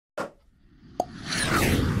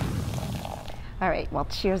All right, well,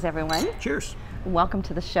 cheers, everyone. Cheers. Welcome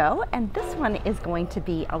to the show, and this one is going to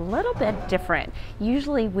be a little bit different.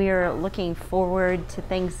 Usually we're looking forward to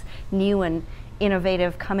things new and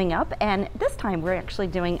innovative coming up, and this time we're actually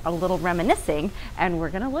doing a little reminiscing, and we're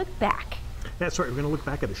going to look back. That's right, we're going to look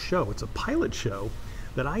back at a show. It's a pilot show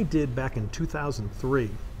that I did back in 2003.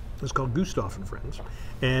 It's called Gustav and Friends,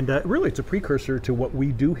 and really it's a precursor to what we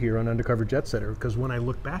do here on Undercover Jet Setter, because when I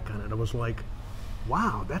look back on it, I was like,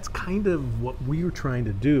 wow, that's kind of what we were trying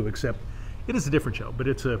to do, except it is a different show, but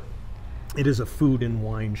it is a food and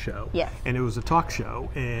wine show. Yes. And it was a talk show,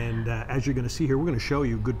 and as you're going to see here, we're going to show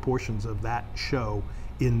you good portions of that show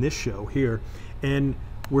in this show here. And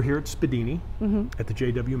we're here at Spiedini at the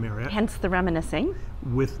JW Marriott. Hence the reminiscing.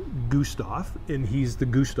 With Gustav, and he's the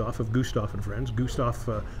Gustav of Gustav and Friends,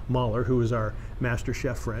 Gustav Mauler, who is our master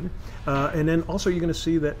chef friend. And then also you're going to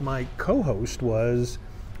see that my co-host was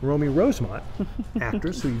Romy Rosemont,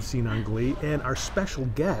 actress who you've seen on Glee, and our special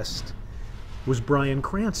guest was Brian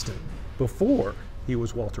Cranston, before he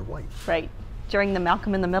was Walter White. Right, during the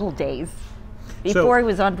Malcolm in the Middle days, before he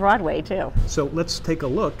was on Broadway too. So let's take a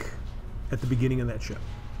look at the beginning of that show.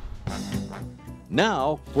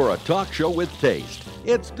 Now for a talk show with taste,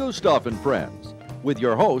 it's Gustav and Friends, with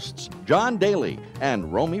your hosts John Daly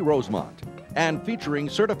and Romy Rosemont, and featuring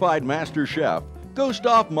certified master chef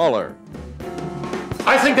Gustav Mauler.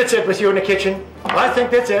 I think that's it with you in the kitchen. I think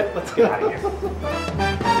that's it. Let's get out of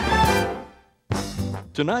here.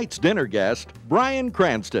 Tonight's dinner guest, Brian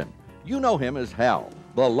Cranston. You know him as Hal,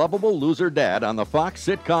 the lovable loser dad on the Fox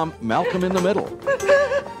sitcom Malcolm in the Middle.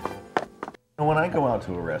 When I go out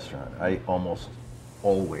to a restaurant, I almost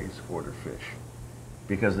always order fish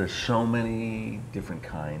because there's so many different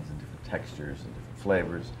kinds and different textures and different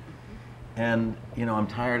flavors. And, you know, I'm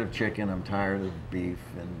tired of chicken, I'm tired of beef,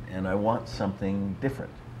 and I want something different.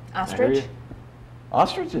 Ostrich?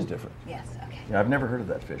 Ostrich is different. Yes, okay. Yeah, I've never heard of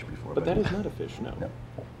that fish before. But that is not a fish, no. No.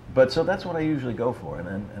 But so that's what I usually go for,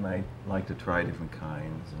 and I like to try different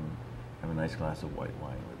kinds and have a nice glass of white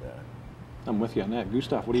wine with that. I'm with you on that.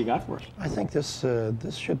 Gustav, what do you got for us? I think this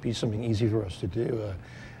should be something easy for us to do.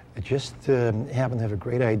 I just happen to have a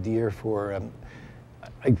great idea for,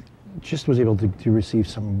 I just was able to receive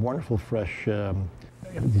some wonderful fresh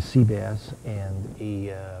sea bass and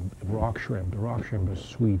a rock shrimp. The rock shrimp is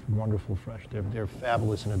sweet, wonderful, fresh. They're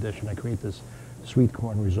fabulous. In addition, I create this sweet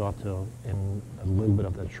corn risotto and a little bit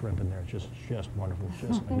of that shrimp in there. Just wonderful,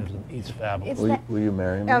 just magnificent. It's fabulous. Will you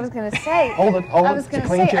marry me? I was going to say. Hold it. I was going to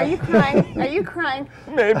say, are you crying? Are you crying?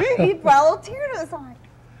 Maybe. You brought a little tear to his eye.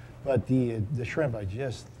 But the shrimp, I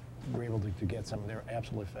just were able to get some. They're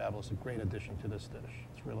absolutely fabulous. A great addition to this dish.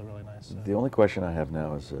 It's really, really nice. The only question I have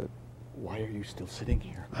now is Why are you still sitting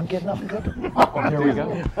here? I'm getting up and cooking. Oh, there we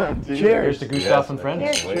go. Cheers. Cheers to Gustav and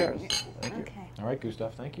Friends. Cheers. Thank you. Okay. All right,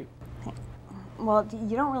 Gustav, thank you. Well,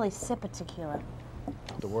 you don't really sip a tequila.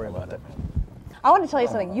 Don't worry about that. I want to tell you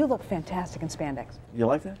something. You look fantastic in spandex. You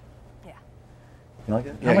like that? Yeah. You like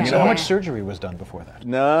that? How much surgery was done before that?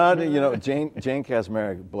 No, you know, Jane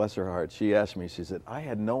Kasmerick, bless her heart, she asked me, she said, I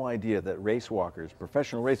had no idea that race walkers,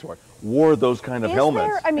 professional race walkers, wore those kind of helmets.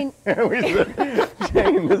 There? I mean, We said,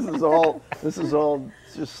 Jane, this is all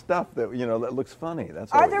just stuff that, you know, that looks funny.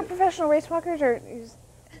 That's all are it there is. professional race walkers, or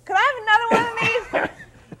could I have another one of these?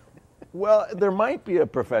 Well, there might be a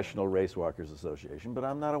professional race walkers association, but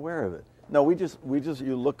I'm not aware of it. No, we just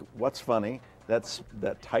you look, what's funny, that's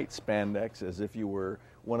that tight spandex as if you were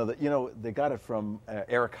one of the, you know, they got it from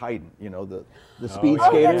Eric Heiden, you know, the speed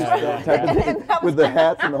skaters, that type of thing, with the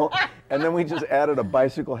hats and the whole, and then we just added a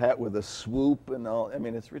bicycle hat with a swoop and all. I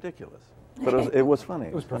mean, it's ridiculous. But it was funny.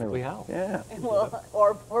 It was perfectly Hal. Yeah. Well,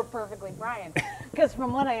 or perfectly Brian, because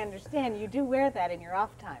from what I understand, you do wear that in your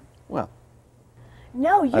off time. Well,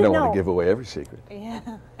 No, you I don't know. want to give away every secret. Yeah,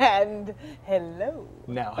 and hello.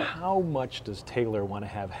 Now, how much does Taylor want to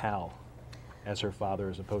have Hal as her father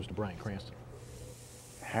as opposed to Brian Cranston?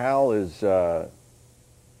 Hal is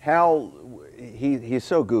he's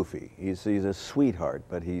so goofy. He's a sweetheart,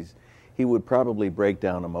 but he would probably break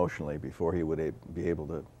down emotionally before he would be able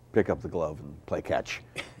to pick up the glove and play catch.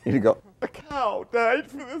 He'd go, "A cow died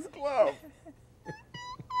for this glove,"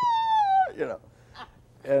 you know.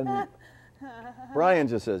 And Brian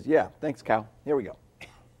just says, "Yeah, thanks, cow. Here we go.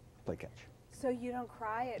 Play catch." So you don't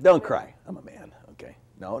cry? Don't cry. I'm a man. Okay.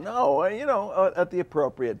 No, you know, at the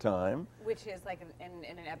appropriate time. Which is like in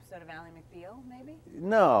an episode of Ally McBeal, maybe?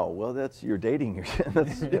 No, well, you're dating yourself.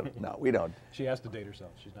 No, we don't. She has to date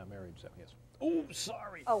herself. She's not married, so yes. Oh,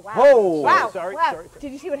 sorry. Oh, wow. Oh! Wow. Sorry, wow. sorry.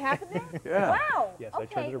 Did you see what happened there? Yeah. Wow. Yes, okay. I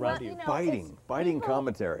turned it around to you. You know, Biting people-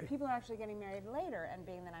 commentary. People are actually getting married later, and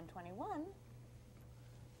being that I'm 21,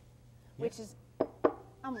 which is,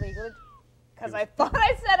 I'm legally because I thought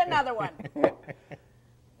I said another one.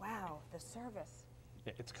 Wow, the service.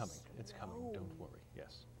 Yeah, it's coming. It's coming. Don't worry.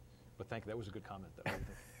 Yes. But thank you. That was a good comment, though.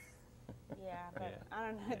 Yeah, but I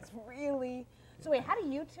don't know. It's really. So wait, how do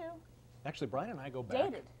you two? Actually, Brian and I go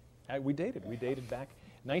back. Dated. We dated. We dated back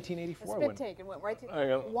 1984. A spit take and went right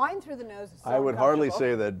to wine through the nose. Is so I would hardly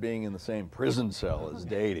uncomfortable. say that being in the same prison cell is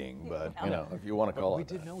dating, but you know, if you want to call We it.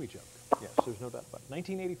 did know each other. Yes, there's no doubt about it.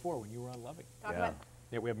 1984, when you were on Loving. Talk Yeah. about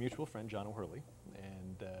Yeah, we have a mutual friend, John O'Hurley,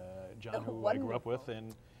 and John, who I wonderful. grew up with,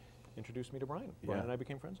 and introduced me to Brian. Brian and I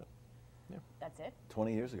became friends. that's it.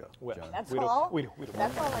 20 years ago. Well, John. That's we all. don't, we don't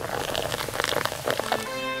That's all.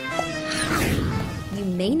 You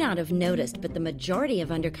may not have noticed, but the majority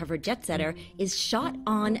of Undercover Jet Setter is shot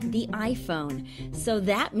on the iPhone. So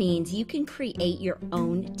that means you can create your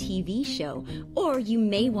own TV show, or you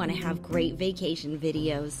may want to have great vacation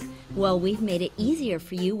videos. Well, we've made it easier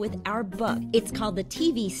for you with our book. It's called The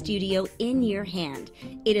TV Studio in Your Hand.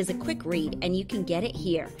 It is a quick read, and you can get it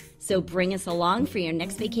here. So bring us along for your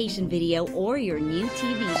next vacation video or your new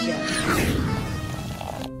TV show.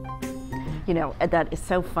 You know, that is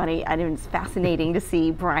so funny, and it's fascinating to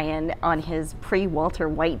see Brian on his pre-Walter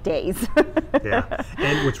White days. Yeah.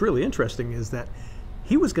 And what's really interesting is that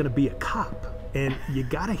he was going to be a cop. And you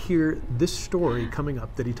got to hear this story coming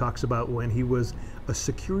up that he talks about when he was a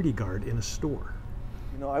security guard in a store.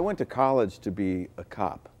 You know, I went to college to be a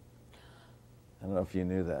cop. I don't know if you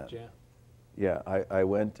knew that. Yeah. Yeah, I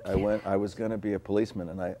was going to be a policeman,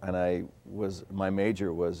 and my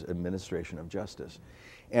major was administration of justice.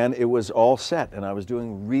 And it was all set, and I was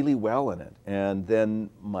doing really well in it. And then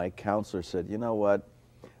my counselor said, you know what,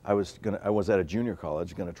 I was at a junior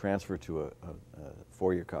college, going to transfer to a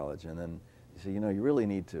four-year college, and then he said, you know, you really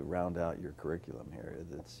need to round out your curriculum here.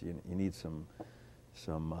 You need some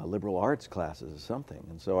liberal arts classes or something.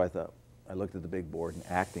 And so I thought, I looked at the big board, and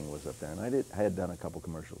acting was up there. And I had done a couple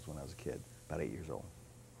commercials when I was a kid, about 8 years old.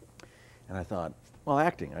 And I thought, well,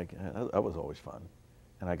 acting, that was always fun.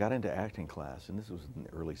 And I got into acting class, and this was in the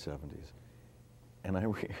early 70s. And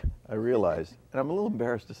I realized, and I'm a little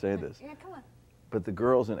embarrassed to say this, Yeah, come on. but the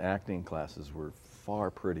girls in acting classes were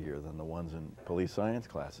far prettier than the ones in police science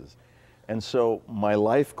classes. And so my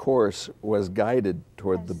life course was guided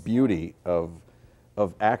toward the beauty of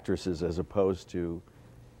actresses as opposed to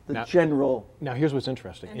the general. Now, here's what's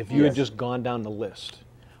interesting. If you had just gone down the list,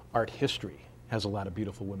 art history has a lot of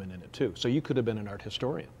beautiful women in it, too. So you could have been an art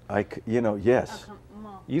historian. Yes,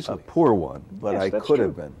 Easily. a poor one, but Yes, I that's could true.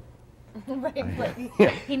 have been. Right,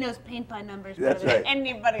 he knows paint by numbers That's better than right.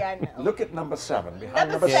 anybody I know. Look at number 7,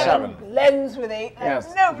 behind Number seven blends with 8.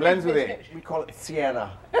 Yes, No blends with business. 8. We call it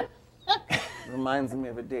Sienna. Reminds me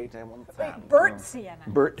of a date I once had. Burnt sienna.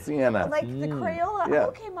 Burnt Sienna. Like the Crayola. Yeah.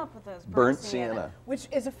 Who came up with those? Burnt sienna. Which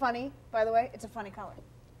is a funny, by the way, it's a funny color.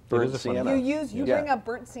 Burnt a funny- Sienna. You bring up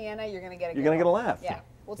burnt sienna, you're gonna get a You're gonna get a laugh. Yeah.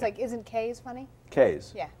 Well, it's like, isn't K's funny?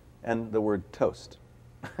 K's. Yeah. And the word toast.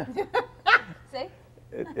 See?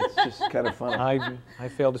 It's just kind of funny. I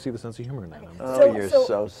failed to see the sense of humor in that. Oh, you're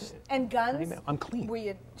so. And guns? I know. I'm clean. Were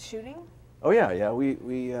you shooting? Oh yeah. We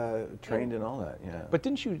trained in all that. Yeah. But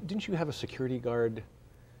didn't you have a security guard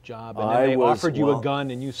job, and I then they was- offered you well, a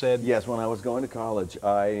gun, and you said, Yes, when I was going to college,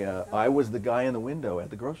 I was the guy in the window at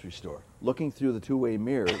the grocery store, looking through the two-way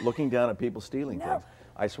mirror, looking down at people stealing things.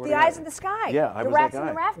 I swear The to God. eyes in the sky. Yeah, I the was that rats in guy.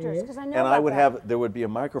 the rafters, because I know And about I would that. there would be a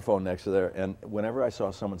microphone next to there, and whenever I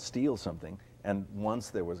saw someone steal something, and once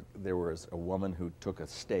there was a woman who took a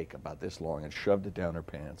steak about this long and shoved it down her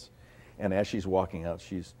pants, and as she's walking out,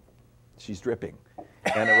 she's dripping,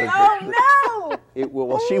 and it was Oh, no!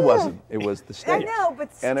 well, she wasn't. It was the steak. I know, but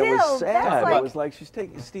and it was still, that's sad. like- It was like she's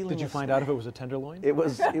stealing. did you a find steak. out if it was a tenderloin? It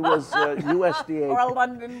was USDA. Or a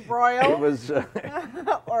London broil. It was.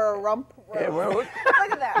 Or a rump roast. well, Look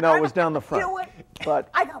at that. No, it was down the front. Do it. But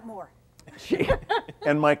I got more.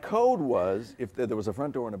 and my code was if there was a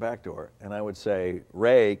front door and a back door, and I would say,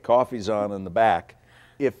 Ray, coffee's on in the back.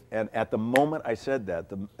 And at the moment I said that,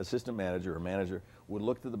 the assistant manager or manager would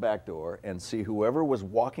look to the back door and see whoever was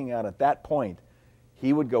walking out at that point,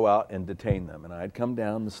 he would go out and detain them. And I'd come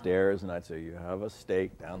down the stairs and I'd say, you have a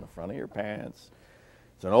steak down the front of your pants.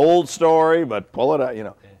 It's an old story, but pull it out. You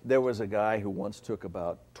know, there was a guy who once took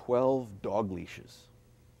about 12 dog leashes.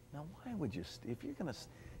 Now, why would you, if you're going to,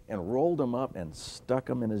 and rolled them up and stuck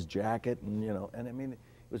them in his jacket, and and I mean, it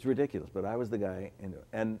was ridiculous. But I was the guy,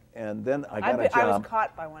 and then I got a job. I was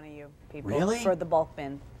caught by one of you people Really? for the bulk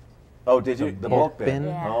bin. Oh, did you? The bulk bin?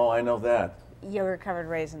 Yeah. Oh, I know that. Yogurt covered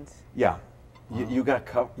raisins. Yeah. You got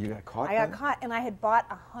caught. You got caught. I got then? caught, and I had bought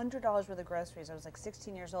 $100 worth of groceries. I was like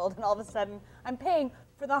 16 years old, and all of a sudden, I'm paying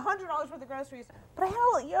for the $100 worth of groceries, but I had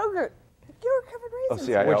all yogurt covered raisins. Oh,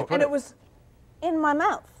 see, and it was in my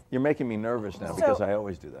mouth. You're making me nervous now because I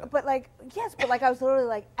always do that. But like, yes, but like I was literally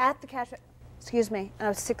like at the cash. Excuse me, and I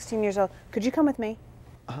was 16 years old. Could you come with me?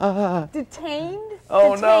 Detained.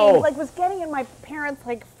 Oh, detained, no. Like was getting in my parents'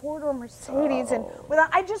 like 4-door Mercedes, and without,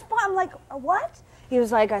 I just bought. I'm like, what? He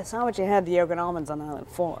was like, I saw what you had, the yogurt almonds on island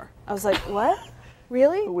 4. I was like, what?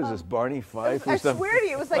 Really? Who was this, Barney Fife? I swear to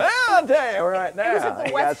you, it was like. Well, I'll tell you right now. was like the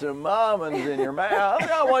You got some almonds in your mouth.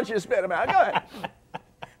 I want you to spit them out. Go ahead.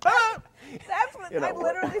 That's what I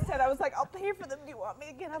literally said. I was like, I'll pay for them. Do you want me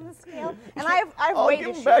to get on the scale? And I've I'll weighed give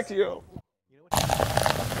them issues. back to you.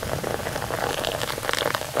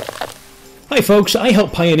 Hi folks, I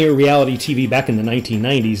helped pioneer reality TV back in the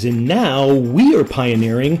 1990s, and now we are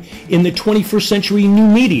pioneering in the 21st century new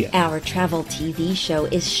media. Our travel TV show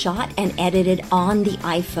is shot and edited on the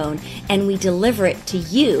iPhone, and we deliver it to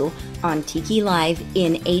you on Tiki Live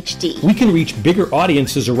in HD. We can reach bigger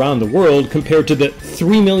audiences around the world compared to the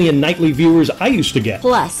 3 million nightly viewers I used to get.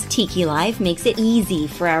 Plus, Tiki Live makes it easy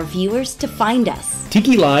for our viewers to find us.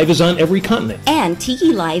 Tiki Live is on every continent. And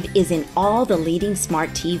Tiki Live is in all the leading smart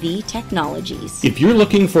TV technologies. If you're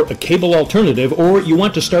looking for a cable alternative or you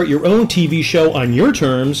want to start your own TV show on your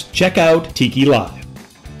terms, check out Tiki Live.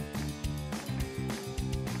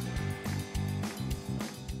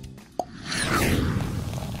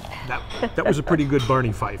 That was a pretty good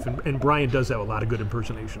Barney Fife, and Brian does have a lot of good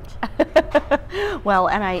impersonations. Well,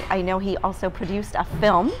 and I know he also produced a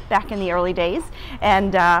film back in the early days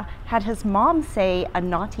and had his mom say a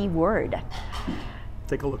naughty word.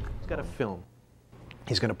 Take a look. He's got a film.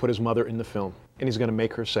 He's going to put his mother in the film, and he's going to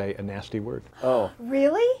make her say a nasty word. Oh.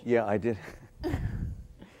 Really? Yeah, I did.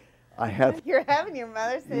 I have. You're having your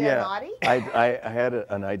mother say a naughty? I had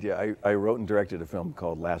an idea. I wrote and directed a film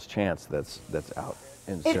called Last Chance that's out.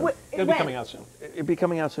 It'll be coming out soon. It'll be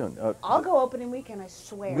coming out soon. I'll go opening weekend, I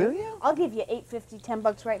swear. Will you? I'll give you $8.50,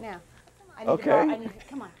 $10 right now. I need Okay. To borrow, I need to,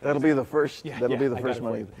 come on. That'll be the first. Yeah, that'll be I the got first it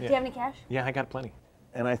money. for you. Do you have any cash? Yeah, I got plenty.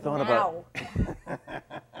 And I thought Wow.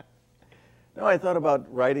 I thought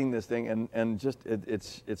about writing this thing, and just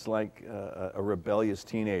it's like a rebellious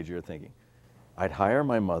teenager thinking, I'd hire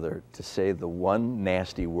my mother to say the one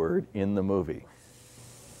nasty word in the movie.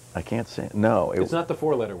 I can't say it. No. It's not the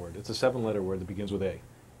 4-letter word. It's a 7-letter word that begins with A.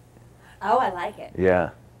 Oh, I like it. Yeah.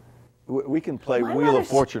 We can play My Wheel of mother's-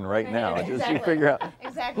 Fortune right now. Exactly. Just you figure out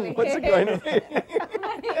Exactly. what's it going to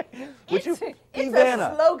be. It's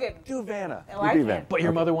a slogan. Do Vanna. Oh, You I do can't. Vanna. But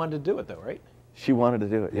your mother wanted to do it, though, right? She wanted to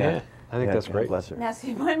do it. Yeah. Yeah, I think that's God great. Bless her. Now,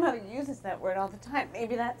 see, my mother uses that word all the time.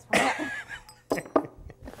 Maybe that's why.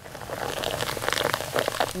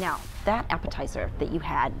 Now, that appetizer that you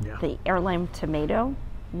had, Yeah. the heirloom tomato,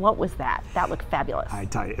 what was that? That looked fabulous. I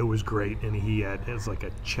tell you, it was great, and he had it's like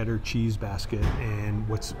a cheddar cheese basket. And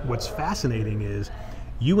what's fascinating is,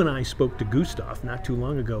 you and I spoke to Gustav not too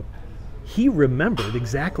long ago. He remembered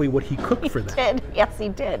exactly what he cooked for them, Did. Yes, he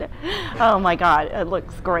did. Oh my God, it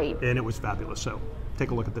looks great. and it was fabulous. So,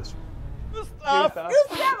 take a look at this. Gustav,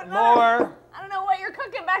 More. I don't know what you're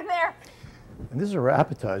cooking back there. And this is our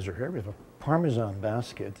appetizer here. We have a Parmesan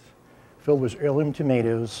basket filled with heirloom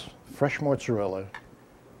tomatoes, fresh mozzarella,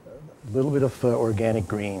 a little bit of organic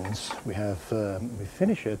greens. We have, we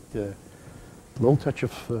finish it, a little touch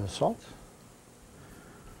of salt,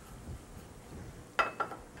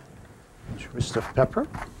 twist of pepper.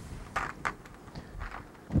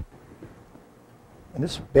 And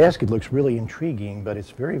this basket looks really intriguing, but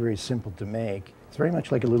it's very, very simple to make. It's very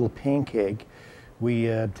much like a little pancake. We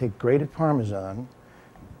take grated Parmesan,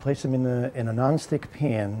 place them in a nonstick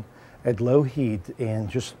pan at low heat, and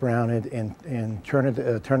just brown it and turn it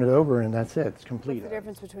over, and that's it. It's complete. What's the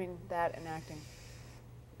difference between that and acting?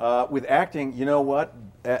 With acting, you know what?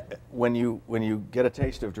 When you get a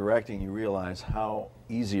taste of directing, you realize how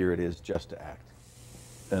easier it is just to act,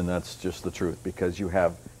 and that's just the truth, because you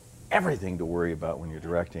have everything to worry about when you're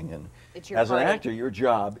directing. And It's your as an party. actor, your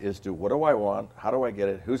job is to, what do I want? How do I get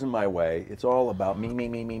it? Who's in my way? It's all about me.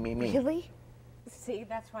 Really? See,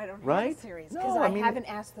 that's why I don't have Right? a series, No, because I I mean- haven't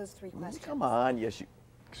asked those 3 questions. Come on, yes, you.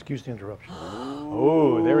 Excuse the interruption.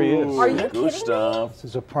 Oh, there he is. Are you kidding me? Gustav. This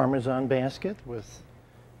is a Parmesan basket with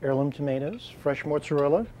heirloom tomatoes, fresh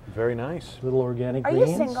mozzarella, Very nice. little organic Are you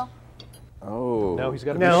greens. single? Oh. No, he's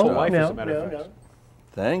got a No, beautiful wife, no, as a matter of no, fact. no.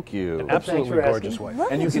 Thank you. An absolutely Thanks for gorgeous asking. wife.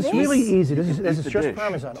 Look And you at can It's this. really easy. This Eat is the just dish,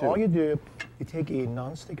 Parmesan. too. All you do, you take a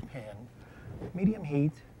non-stick pan, medium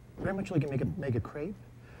heat, very much like you make a crepe.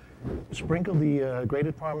 Sprinkle the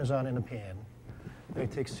grated Parmesan in a pan.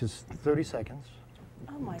 It takes just 30 seconds.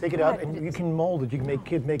 Oh my Take it God. out, and you can mold it. You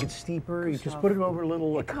can make it steeper. You just put it over a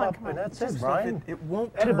little cup, and that's it, Brian. It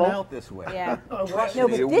won't Edible. turn out this way. Yeah. Trust No,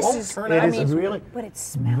 me, but it this won't is, turn It out is this way. really but it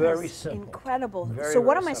smells very simple. incredible. Very, so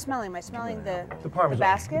what very am I simple. smelling? Am I smelling the Parmesan.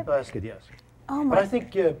 basket? The basket, yes. Oh But my. I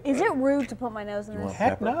think Is it rude to put my nose in this?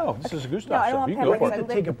 Heck no, this is a Gustav No, I stuff. don't want You pepper can go for because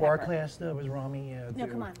it. I take a live bar pepper. class with Romy. No,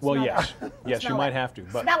 come on. Well, smell yes. it. Yes, you Smell might it. have to.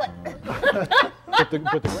 But, Smell it. but the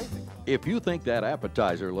great thing. If you think that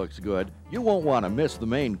appetizer looks good, you won't want to miss the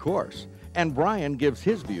main course. And Brian gives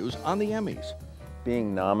his views on the Emmys.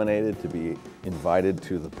 Being nominated to be invited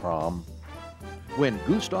to the prom. When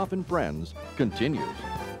Gustav and Friends continues.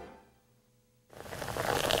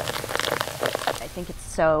 I think it's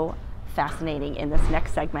so fascinating in this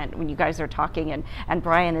next segment when you guys are talking and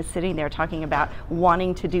Brian is sitting there talking about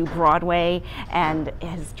wanting to do Broadway and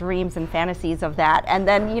his dreams and fantasies of that. And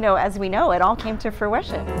then, you know, as we know, it all came to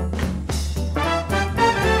fruition.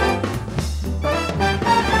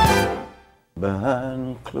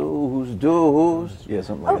 Behind closed doors. Yeah,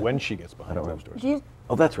 something like that. When she gets behind closed doors. Do you,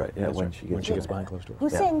 Oh, that's right. Yeah, That's when right. she gets When she gets behind closed doors. who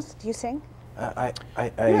sings? Do you sing? I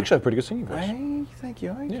You actually have pretty good singing voice. thank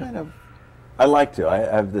you. Yeah. I like to. I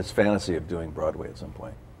have this fantasy of doing Broadway at some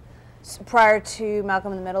point. Prior to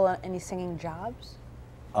Malcolm in the Middle, any singing jobs?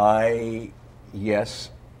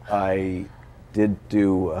 Yes, I did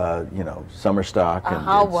do, you know, summer stock and it's,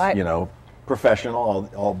 what? you know, professional,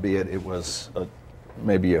 albeit it was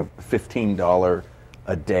maybe a $15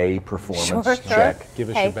 a day performance Sure. check. Give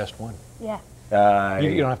us Hey. your best one. Yeah.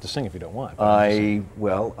 You don't have to sing if you don't want. but I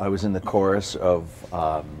was in the chorus of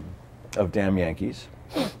Damn Yankees.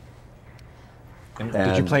 and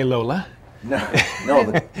did you play Lola? No,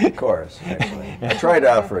 the chorus. Actually, I tried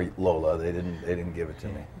out for Lola. They didn't give it to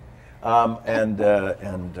me.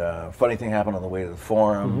 Funny thing happened on the way to the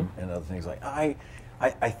Forum and other things like. I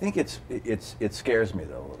think it scares me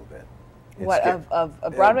though a little bit. What, of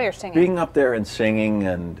Broadway or singing? Being up there and singing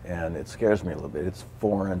and it scares me a little bit. It's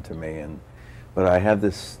foreign to me but I have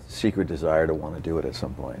this secret desire to want to do it at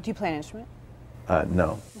some point. Do you play an instrument?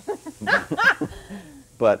 No.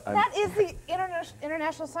 But That is the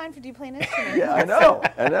international sign for do you play an instrument? yeah, I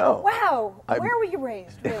know. Wow. Where were you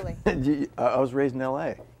raised, really? I was raised in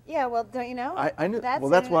L.A. Yeah, well, don't you know? I knew.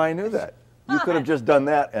 That's why I knew that. You could have just done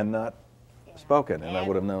that and not spoken, and I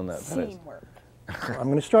would have known that. Teamwork. I'm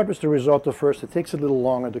going to start with the risotto first. It takes a little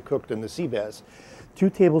longer to cook than the sea bass. 2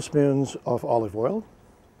 tablespoons of olive oil.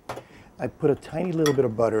 I put a tiny little bit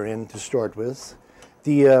of butter in to start with.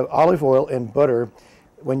 The olive oil and butter,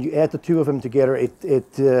 when you add the two of them together, it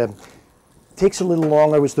takes a little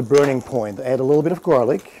longer with the burning point. Add a little bit of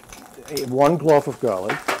garlic, 1 clove of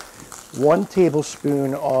garlic, 1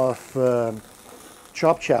 tablespoon of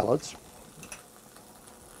chopped shallots.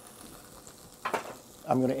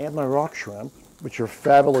 I'm going to add my rock shrimp, which are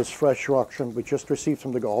fabulous fresh rock shrimp we just received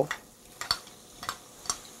from the Gulf.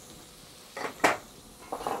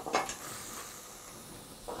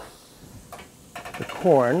 The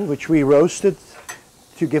corn, which we roasted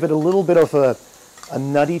to give it a little bit of a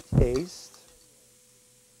nutty taste.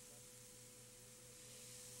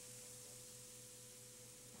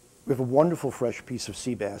 We have a wonderful fresh piece of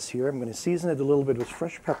sea bass here. I'm going to season it a little bit with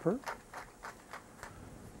fresh pepper.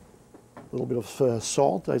 A little bit of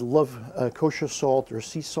salt. I love kosher salt or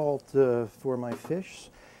sea salt for my fish.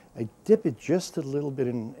 I dip it just a little bit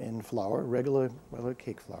in flour, regular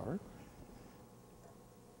cake flour.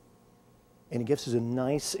 And it gives us a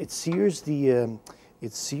nice, it sears the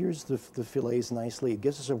fillets nicely. It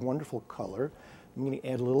gives us a wonderful color. I'm going to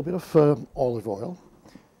add a little bit of olive oil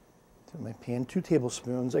to my pan, 2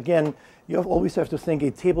 tablespoons. Again, you always have to think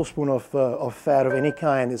a tablespoon of fat of any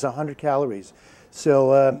kind is 100 calories.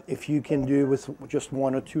 So if you can do with just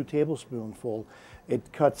 1 or 2 tablespoonful,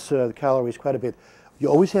 it cuts the calories quite a bit. You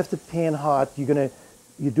always have the pan hot. You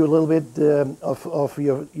do a little bit of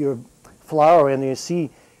your flour, and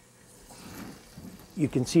you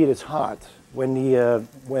can see it's hot when you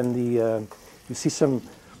see some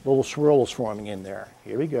little swirls forming in there.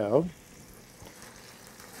 Here we go.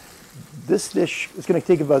 This dish is going to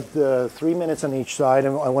take about 3 minutes on each side,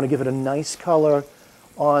 and I want to give it a nice color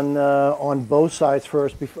on both sides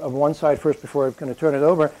first, one side first before I'm going to turn it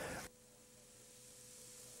over.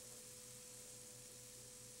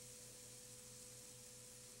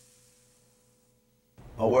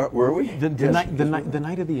 Oh, where were we? The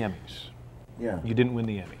night of the Emmys. Yeah. You didn't win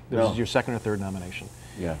the Emmy. This No. is your 2nd or 3rd nomination.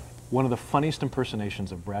 Yeah. One of the funniest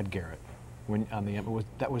impersonations of Brad Garrett on the Emmy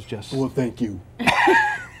was just. Well, thank you.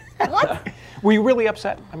 What? Were you really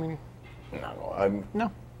upset? I mean. No,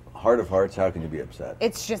 No. Heart of hearts, how can you be upset?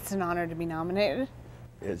 It's just an honor to be nominated.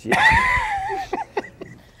 It's, yeah.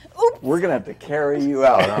 We're going to have to carry you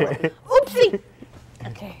out, aren't we? Oopsie.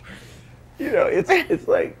 You know, it's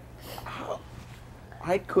like,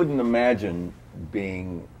 I couldn't imagine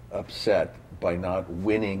being upset by not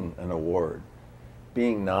winning an award.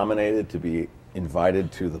 Being nominated to be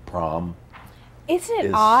invited to the prom Isn't it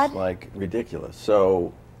is odd? like ridiculous.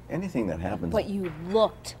 So anything that happens. But you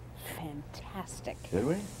looked fantastic. Did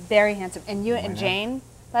we? Very handsome. And you and Jane,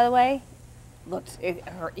 by the way,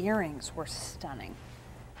 her earrings were stunning.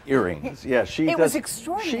 Earrings, yeah, she does. It was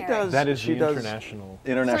extraordinary. She does. That is she the does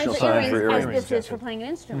international sign for earrings. As this is for playing an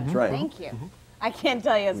instrument. Right. Thank you. I can't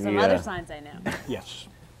tell you some Yeah. other signs I know. Yes.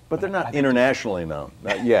 But they're not internationally known,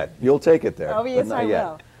 not yet. You'll take it there. Oh, yes, but not I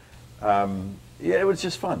yet. will. Yeah, it was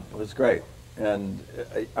just fun. It was great, and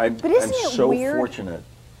I'm But isn't it so weird? fortunate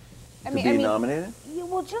to be nominated. Yeah,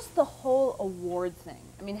 well, just the whole award thing.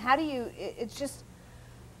 I mean, how do you? It's just.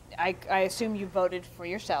 I assume you voted for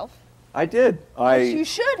yourself. I did. You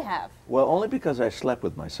should have. Well, only because I slept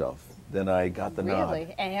with myself. Then I got the nod.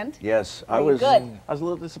 Really? And? Yes, Were you good? I was a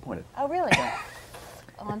little disappointed. Oh, really?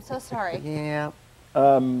 Oh, I'm so sorry. Yeah.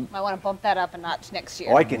 Might want to bump that up a notch next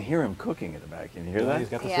year. Oh, I can hear him cooking in the back. Can you hear that? He's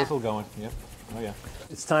got the Yeah. sizzle going. Yep. Oh yeah.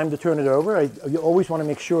 It's time to turn it over. You always want to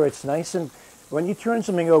make sure it's nice, and when you turn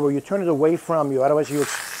something over, you turn it away from you, otherwise you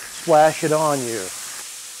splash it on you.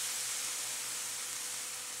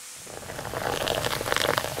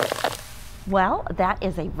 Well, that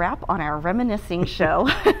is a wrap on our reminiscing show,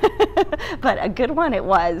 but a good one it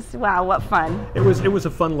was. Wow, what fun! It was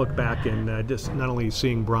a fun look back, and just not only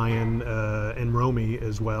seeing Brian and Romy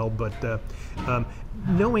as well, but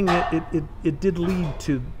knowing that it did lead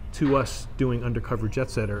to us doing Undercover Jet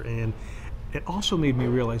Setter, and it also made me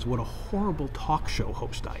realize what a horrible talk show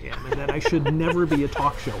host I am, and that I should never be a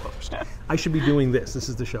talk show host. I should be doing this. This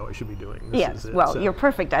is the show I should be doing. Yes, well, you're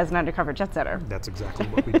perfect as an Undercover Jet Setter. That's exactly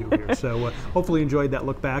what we do here. So hopefully you enjoyed that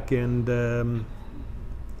look back, and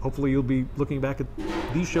hopefully you'll be looking back at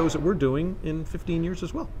these shows that we're doing in 15 years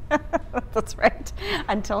as well. That's right.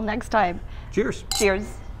 Until next time. Cheers. Cheers.